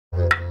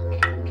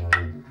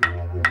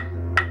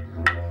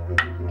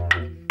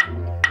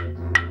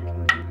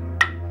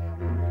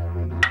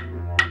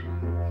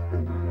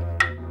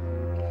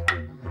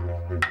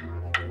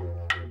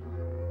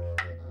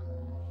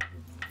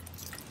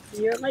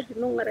ngay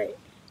Nungalinya.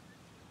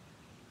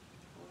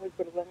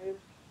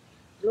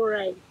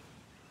 Lorraine.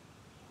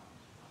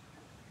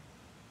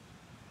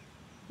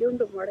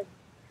 Junto Mare.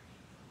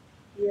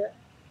 Yeah.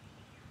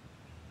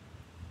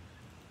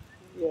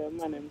 Yeah,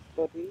 my name is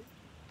Lottie.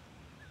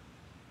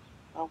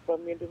 I'm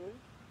from Indonesia.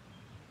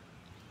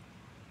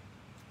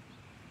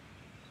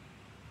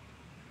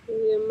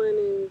 Yeah, my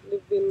name is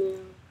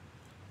Levina.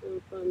 I'm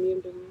from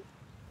Indonesia.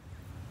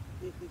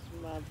 This is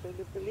my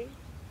Billy,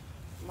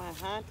 my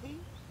auntie,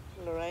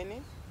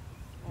 Lorraine,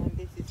 and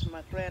this is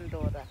my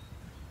granddaughter,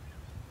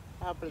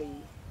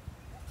 Happily.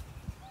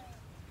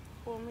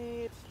 For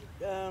me, it's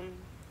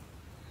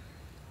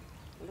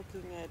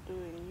looking at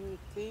doing new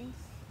things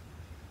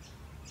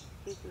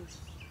because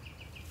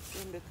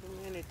in the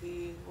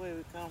community where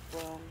we come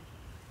from,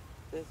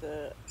 there's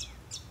a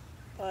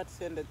art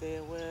center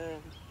there where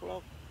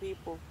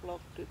people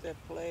flock to that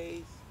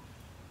place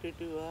to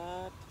do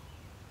art.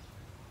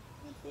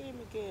 And same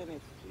again,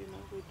 it's,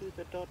 we do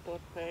the dot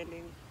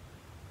painting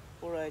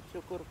for our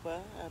Chukurpa,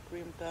 our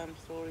Dreamtime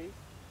stories.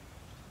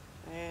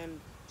 And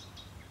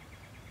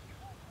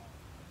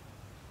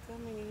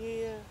coming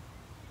here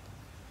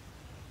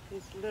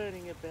is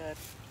learning about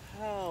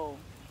how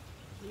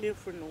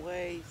different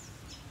ways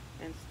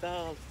and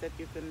styles that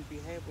you can be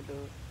able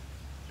to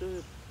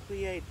do,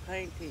 create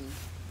painting,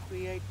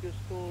 create your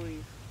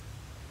stories,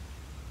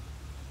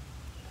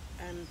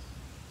 and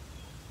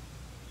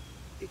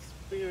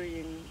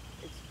experience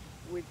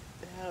with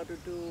how to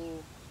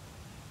do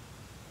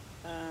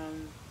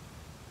um,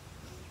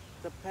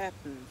 the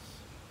patterns,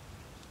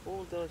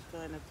 all those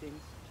kind of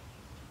things.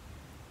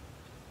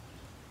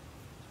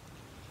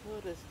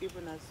 God has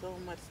given us so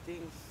much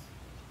things.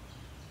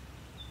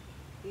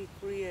 He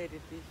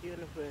created this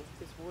universe,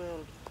 this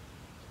world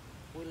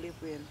we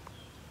live in.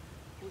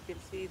 We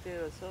can see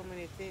there are so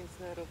many things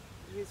out of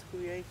His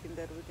creation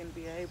that we can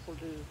be able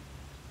to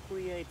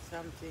create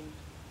something.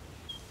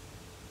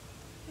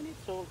 And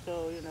it's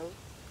also,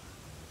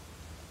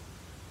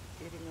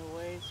 getting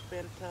away,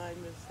 spend time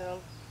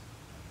yourself,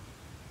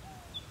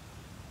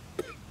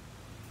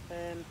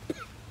 and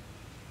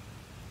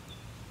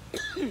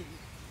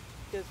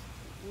just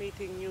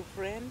meeting new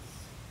friends,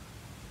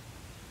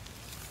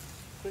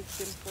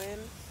 Christian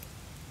friends,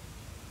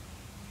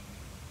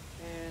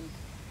 and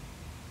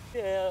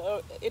yeah,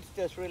 it's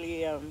just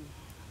really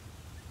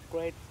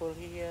grateful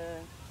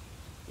here.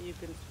 You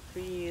can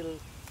feel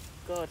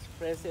God's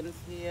presence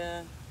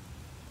here.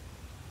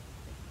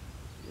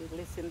 You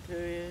listen to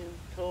him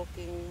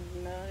talking,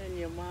 in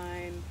your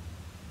mind.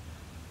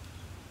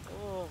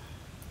 Oh,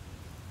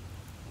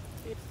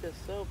 it's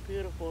just so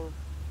beautiful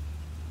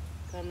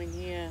coming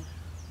here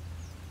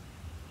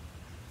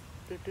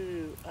to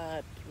do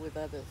art with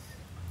others.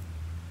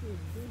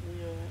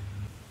 Yeah.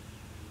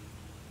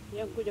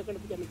 Yang kuja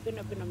kalau punya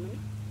pina mana?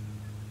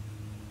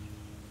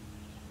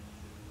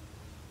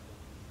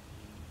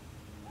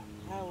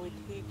 How we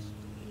teach.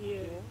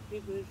 Yeah,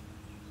 because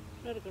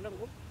nari kadang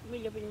ko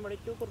milya punya mare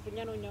cukur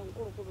punya no nyang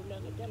kuru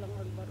lang jalan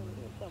orang baru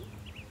orang.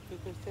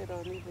 Because they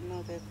don't even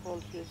know their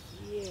cultures.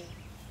 Yeah.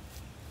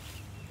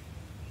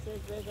 Saya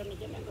kan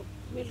jalan ko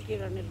mil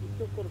kira nih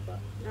cukur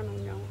pa nanu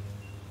nyang.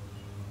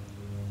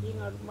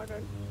 Ingat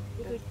madan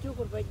itu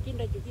cukur pa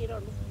cinta juga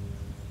orang.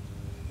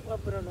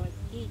 Wabrano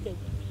kika.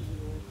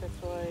 That's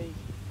why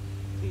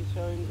he's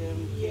showing them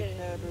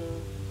how to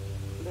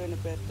learn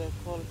about the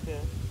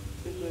culture.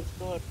 Because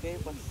God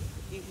gave us,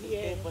 Jesus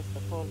gave us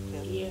the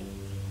culture. Yeah.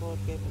 God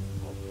gave us the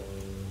culture.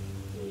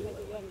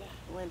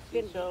 When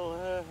she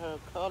showed her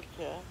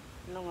culture,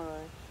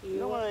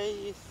 Nungalinya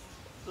is,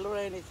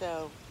 Lorraine is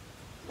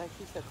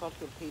she's a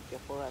cultural teacher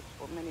for us,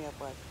 for many of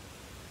us.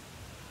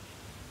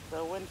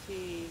 So when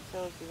she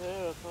shows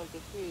her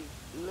culture, she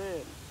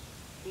learns.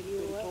 She's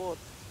been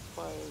taught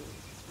by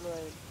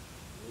Lorraine.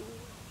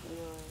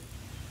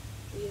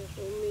 Yeah,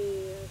 for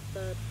me, I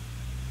start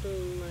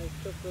doing my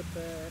chocolate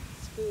at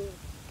school.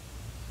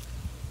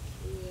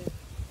 Yeah,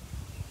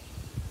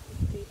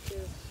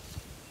 teachers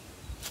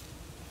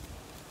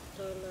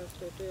told us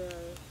to do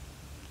our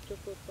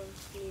chocolate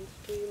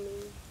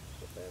mainstreaming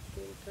about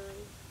in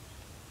time.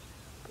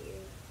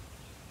 Yeah,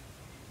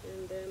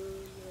 and then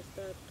I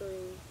start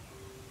doing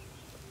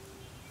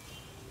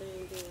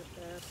painting at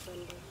the art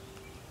center,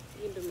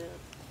 Indonesia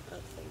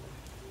art center.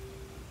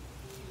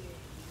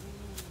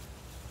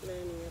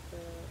 Learning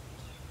about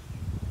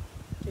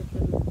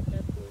different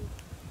patterns,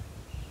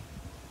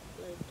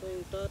 like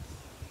doing dots.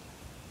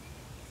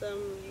 Some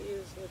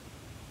use a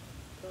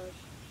brush.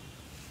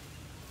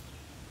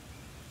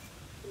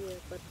 Yeah,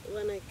 but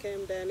when I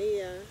came down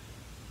here,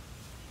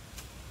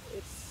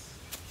 it's,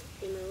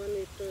 when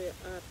we do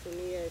art in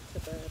here, it's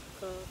about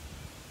craft.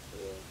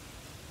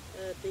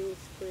 Yeah, things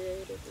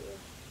created.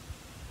 Yeah,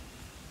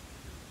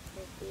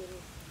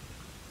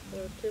 so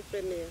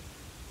different here.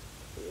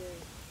 Yeah.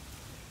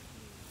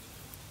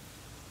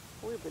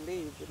 We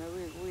believe,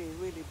 we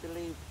really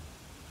believe,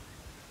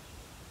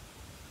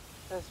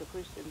 as a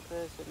Christian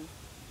person,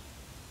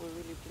 we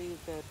really believe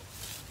that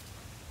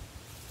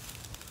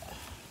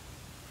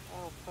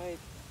our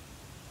faith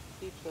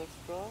keeps us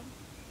strong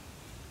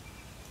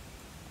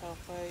our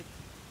faith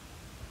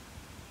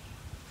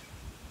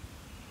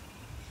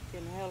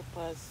can help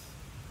us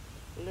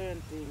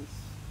learn things.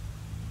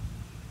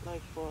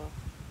 Like for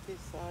this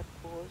art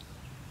course,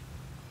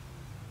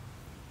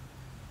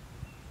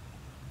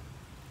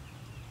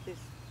 this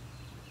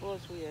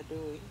course we are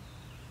doing,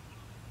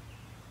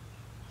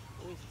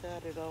 we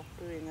started off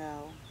doing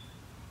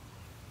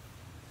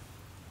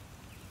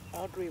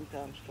our dream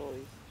time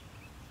stories.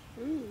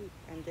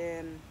 And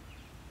then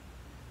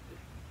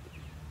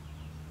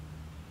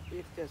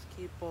we just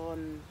keep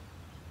on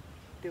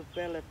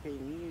developing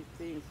new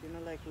things,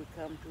 like we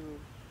come to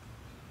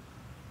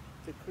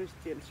the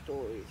Christian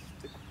stories,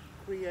 the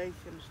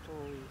creation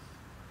stories,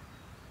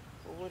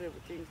 or whatever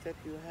things that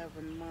you have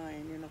in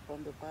mind,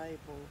 from the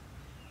Bible.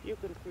 You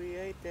can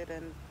create that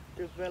and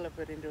develop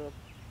it into a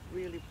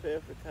really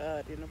perfect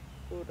art,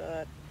 good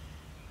art,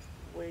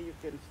 where you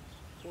can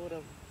sort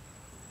of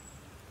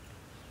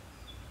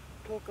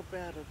talk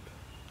about it.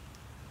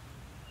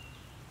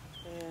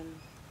 And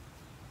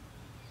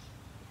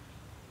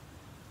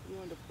you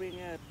want to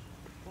bring out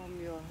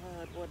from your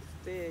heart what's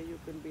there, you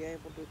can be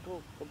able to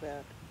talk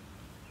about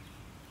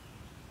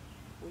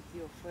with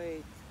your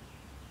faith,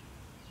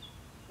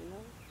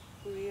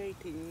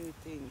 creating new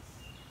things.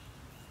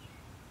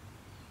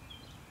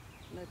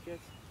 Not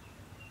just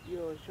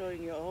you're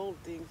showing your old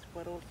things,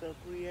 but also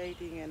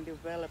creating and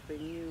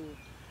developing new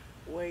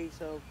ways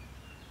of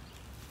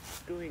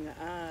doing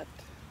art.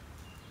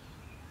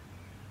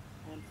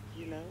 And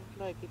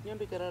like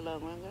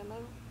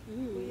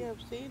we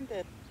have seen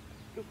that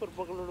we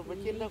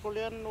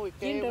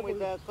came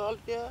with our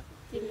culture,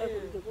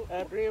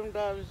 a dream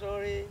time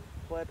story,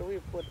 but we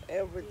put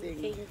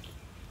everything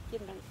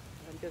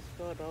and just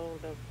got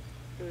hold of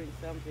doing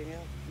something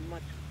else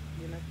much,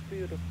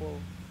 beautiful,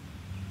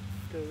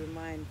 to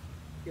remind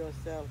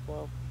yourself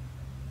of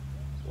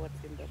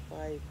what's in the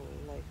Bible,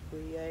 like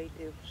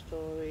creative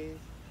stories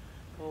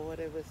or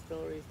whatever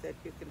stories that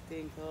you can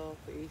think of,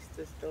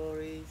 Easter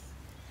stories,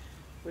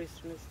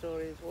 Christmas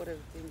stories, whatever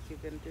things you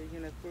can do,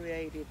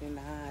 create it in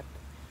art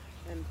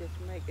and just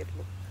make it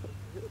look so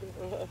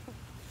beautiful.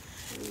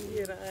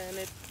 And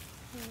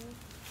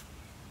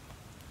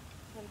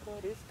and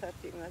God is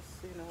touching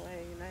us in a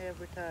way,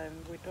 every time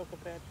we talk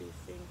about these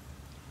things.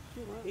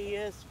 He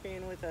has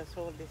been with us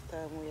all this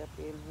time we have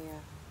been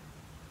here.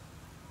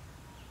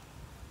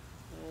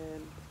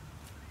 And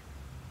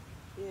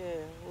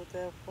with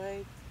our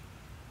faith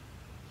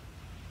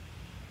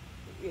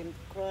in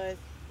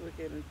Christ, we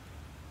can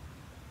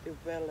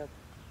develop,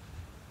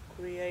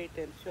 create,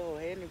 and show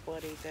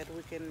anybody that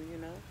we can,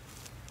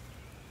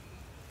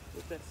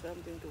 we've got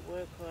something to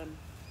work on,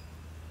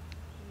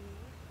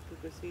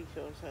 because He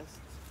shows us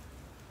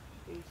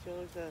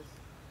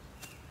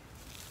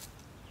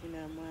in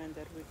our mind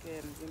that we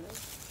can,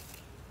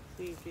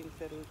 see things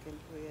that we can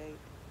create.